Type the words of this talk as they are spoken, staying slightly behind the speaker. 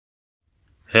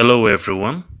Hello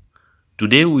everyone.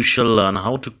 Today we shall learn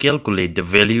how to calculate the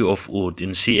value of wood in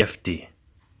CFT.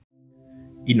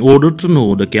 In order to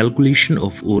know the calculation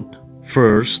of wood,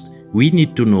 first we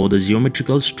need to know the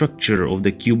geometrical structure of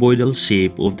the cuboidal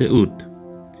shape of the wood.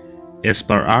 As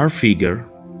per our figure,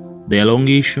 the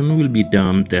elongation will be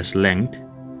termed as length,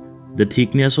 the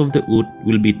thickness of the wood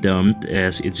will be termed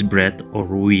as its breadth or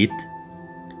width,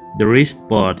 the raised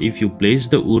part if you place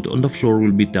the wood on the floor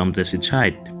will be termed as its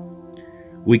height.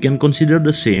 We can consider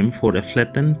the same for a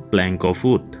flattened plank of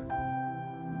wood.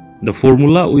 The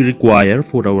formula we require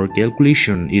for our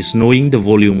calculation is knowing the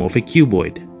volume of a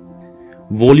cuboid.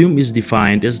 Volume is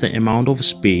defined as the amount of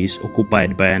space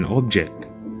occupied by an object.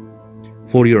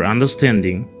 For your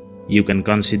understanding, you can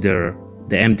consider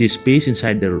the empty space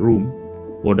inside the room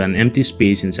or an empty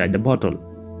space inside the bottle.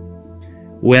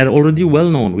 We are already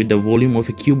well known with the volume of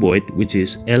a cuboid, which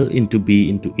is L into B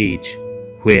into H,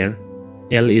 where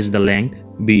L is the length,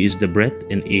 B is the breadth,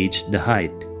 and H the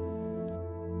height.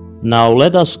 Now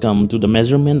let us come to the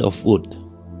measurement of wood.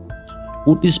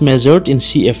 Wood is measured in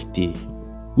CFT,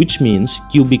 which means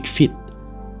cubic feet.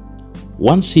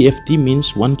 1 CFT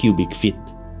means 1 cubic feet.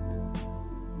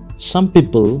 Some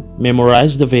people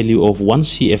memorize the value of 1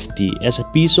 CFT as a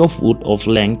piece of wood of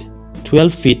length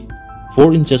 12 feet,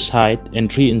 4 inches height,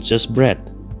 and 3 inches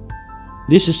breadth.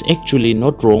 This is actually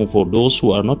not wrong for those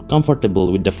who are not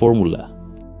comfortable with the formula.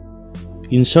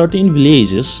 In certain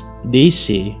villages, they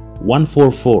say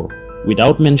 144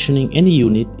 without mentioning any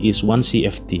unit is 1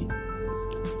 CFT.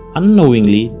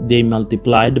 Unknowingly, they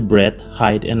multiply the breadth,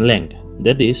 height, and length,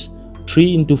 that is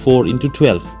 3 into 4 into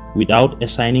 12, without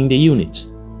assigning the units.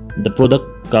 The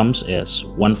product comes as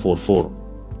 144.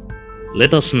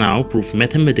 Let us now prove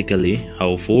mathematically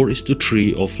how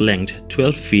 4:3 of length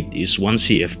 12 feet is 1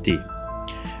 CFT.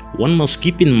 One must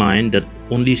keep in mind that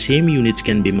only same units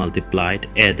can be multiplied,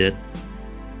 added,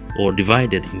 or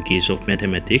divided in case of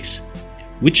mathematics,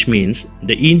 which means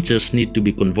the inches need to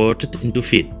be converted into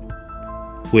feet,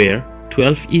 where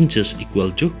 12 inches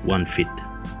equal to 1 feet.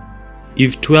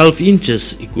 If 12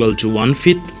 inches equal to 1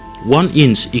 feet, 1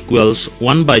 inch equals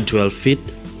 1 by 12 feet,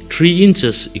 3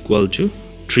 inches equal to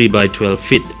 3 by 12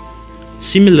 feet.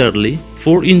 Similarly,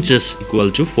 4 inches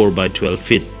equal to 4 by 12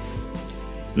 feet.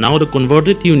 Now the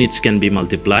converted units can be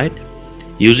multiplied.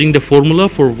 Using the formula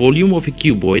for volume of a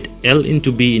cuboid, L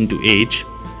into B into H,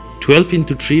 12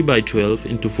 into 3 by 12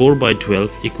 into 4 by 12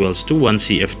 equals to 1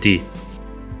 CFT.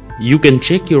 You can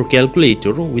check your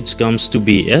calculator, which comes to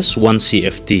be as 1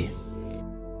 CFT.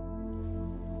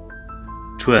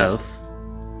 12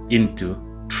 into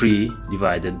 3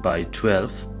 divided by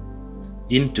 12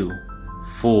 into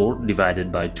 4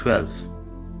 divided by 12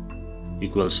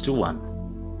 equals to 1.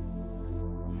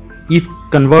 If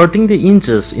converting the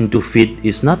inches into feet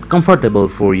is not comfortable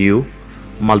for you,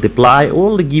 multiply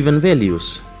all the given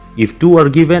values. If 2 are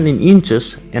given in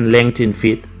inches and length in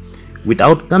feet,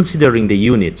 without considering the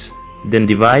units, then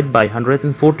divide by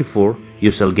 144,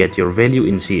 you shall get your value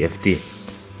in CFT.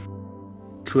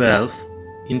 12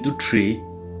 into 3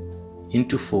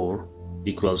 into 4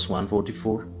 equals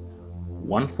 144.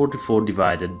 144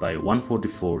 divided by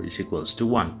 144 is equals to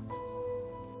 1.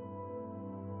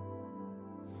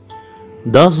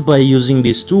 Thus, by using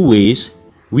these two ways,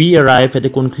 we arrive at a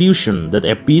conclusion that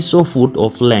a piece of wood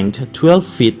of length 12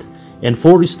 feet and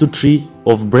 4:3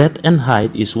 of breadth and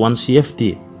height is 1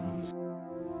 CFT.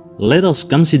 Let us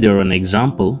consider an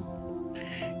example.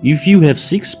 If you have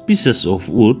 6 pieces of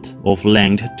wood of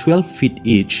length 12 feet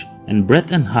each and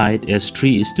breadth and height as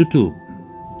 3:2,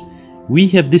 we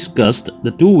have discussed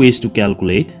the two ways to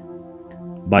calculate.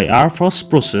 By our first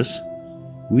process,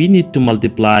 we need to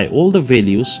multiply all the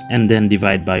values and then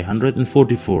divide by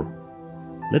 144.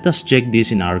 Let us check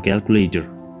this in our calculator.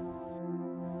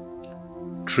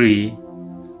 3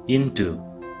 into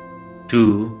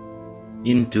 2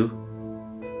 into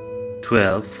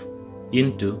 12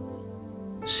 into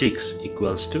 6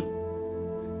 equals to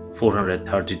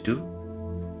 432.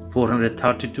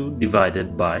 432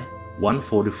 divided by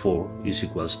 144 is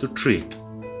equals to 3.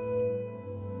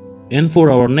 And for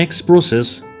our next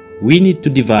process, we need to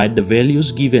divide the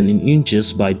values given in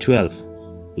inches by 12.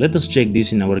 Let us check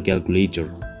this in our calculator.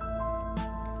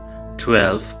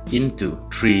 12 into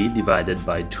 3 divided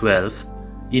by 12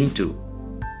 into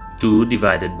 2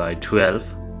 divided by 12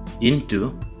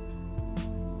 into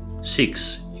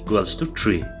 6 equals to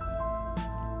 3.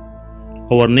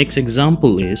 Our next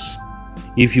example is,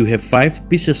 if you have 5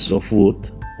 pieces of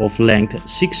wood of length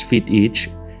 6 feet each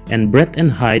and breadth and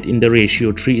height in the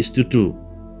ratio 3:2,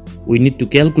 we need to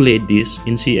calculate this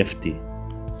in CFT.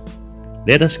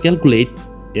 Let us calculate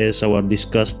as our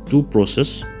discussed two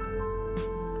process.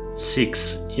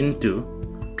 6 into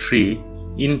 3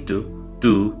 into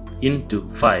 2 into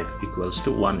 5 equals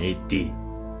to 180.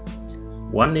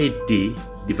 180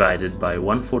 divided by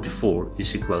 144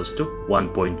 is equals to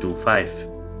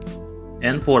 1.25.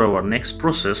 And for our next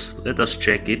process, let us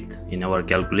check it in our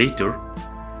calculator.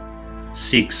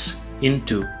 6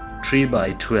 into 3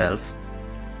 by 12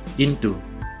 into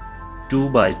 2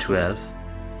 by 12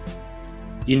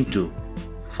 into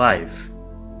 5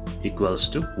 equals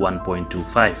to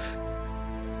 1.25.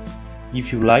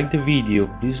 If you like the video,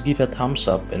 please give a thumbs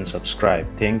up and subscribe.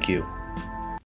 Thank you.